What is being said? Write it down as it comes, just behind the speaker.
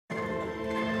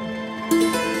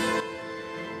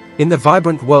In the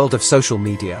vibrant world of social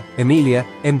media, Emilia,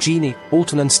 Emjeni,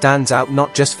 Altonen stands out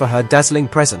not just for her dazzling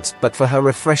presence but for her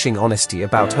refreshing honesty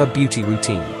about her beauty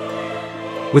routine.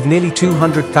 With nearly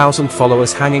 200,000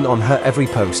 followers hanging on her every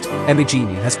post,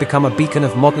 Emejeni has become a beacon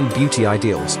of modern beauty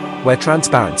ideals, where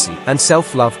transparency and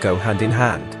self-love go hand in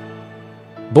hand.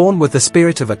 Born with the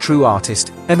spirit of a true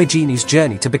artist, Emejeni's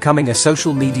journey to becoming a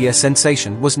social media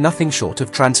sensation was nothing short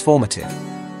of transformative.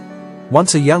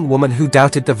 Once a young woman who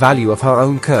doubted the value of her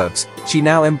own curves, she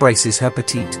now embraces her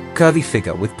petite, curvy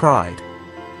figure with pride.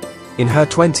 In her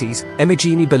 20s,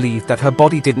 Emejeni believed that her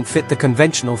body didn't fit the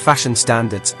conventional fashion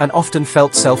standards and often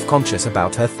felt self-conscious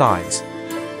about her thighs.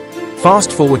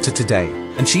 Fast forward to today,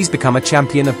 and she's become a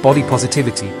champion of body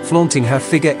positivity, flaunting her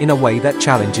figure in a way that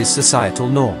challenges societal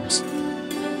norms.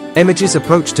 Emege's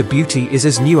approach to beauty is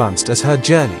as nuanced as her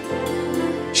journey.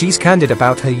 She's candid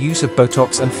about her use of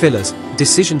botox and fillers, a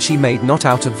decision she made not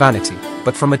out of vanity,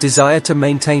 but from a desire to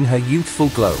maintain her youthful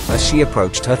glow as she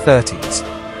approached her 30s.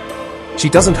 She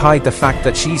doesn't hide the fact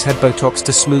that she's had botox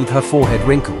to smooth her forehead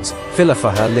wrinkles, filler for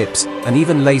her lips, and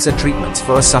even laser treatments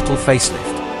for a subtle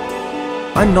facelift.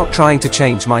 "I'm not trying to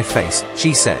change my face,"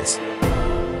 she says.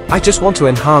 "I just want to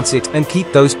enhance it and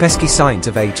keep those pesky signs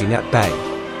of aging at bay."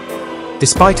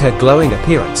 Despite her glowing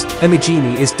appearance,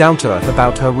 Emejeni is down-to-earth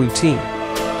about her routine.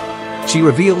 She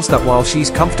reveals that while she's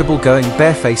comfortable going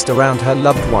barefaced around her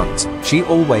loved ones, she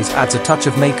always adds a touch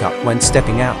of makeup when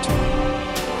stepping out.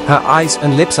 Her eyes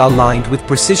and lips are lined with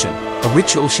precision, a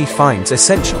ritual she finds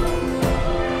essential.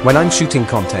 "When I'm shooting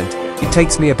content, it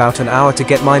takes me about an hour to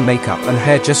get my makeup and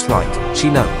hair just right," she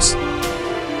notes.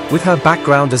 With her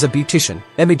background as a beautician,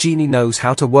 Emejeni knows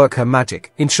how to work her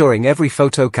magic, ensuring every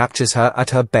photo captures her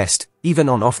at her best, even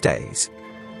on off days.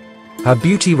 Her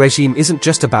beauty regime isn't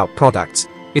just about products,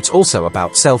 it's also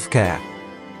about self-care.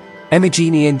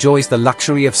 Emejeni enjoys the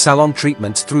luxury of salon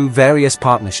treatments through various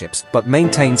partnerships but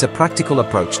maintains a practical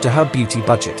approach to her beauty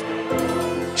budget.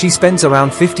 She spends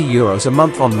around €50 a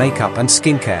month on makeup and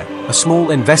skincare, a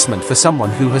small investment for someone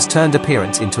who has turned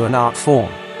appearance into an art form.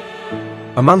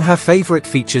 Among her favorite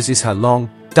features is her long,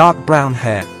 dark brown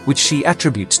hair, which she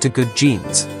attributes to good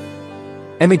genes.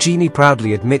 Emejeni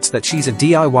proudly admits that she's a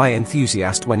DIY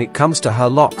enthusiast when it comes to her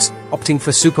locks, opting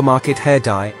for supermarket hair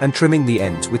dye and trimming the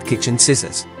ends with kitchen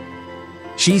scissors.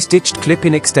 She's ditched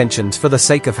clip-in extensions for the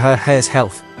sake of her hair's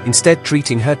health, instead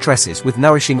treating her tresses with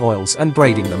nourishing oils and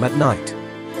braiding them at night.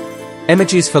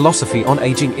 Emege's philosophy on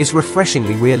aging is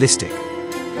refreshingly realistic.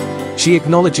 She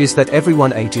acknowledges that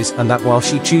everyone ages and that while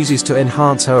she chooses to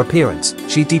enhance her appearance,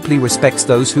 she deeply respects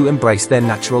those who embrace their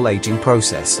natural aging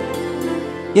process.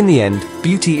 In the end,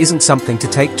 beauty isn't something to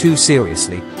take too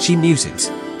seriously, she muses.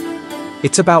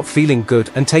 It's about feeling good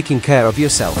and taking care of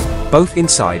yourself, both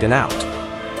inside and out.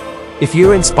 If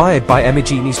you're inspired by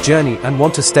Emejeni's journey and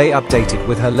want to stay updated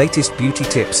with her latest beauty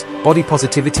tips, body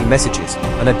positivity messages,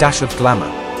 and a dash of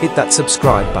glamour, hit that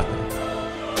subscribe button.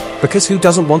 Because who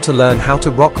doesn't want to learn how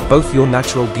to rock both your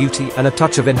natural beauty and a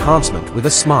touch of enhancement with a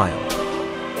smile?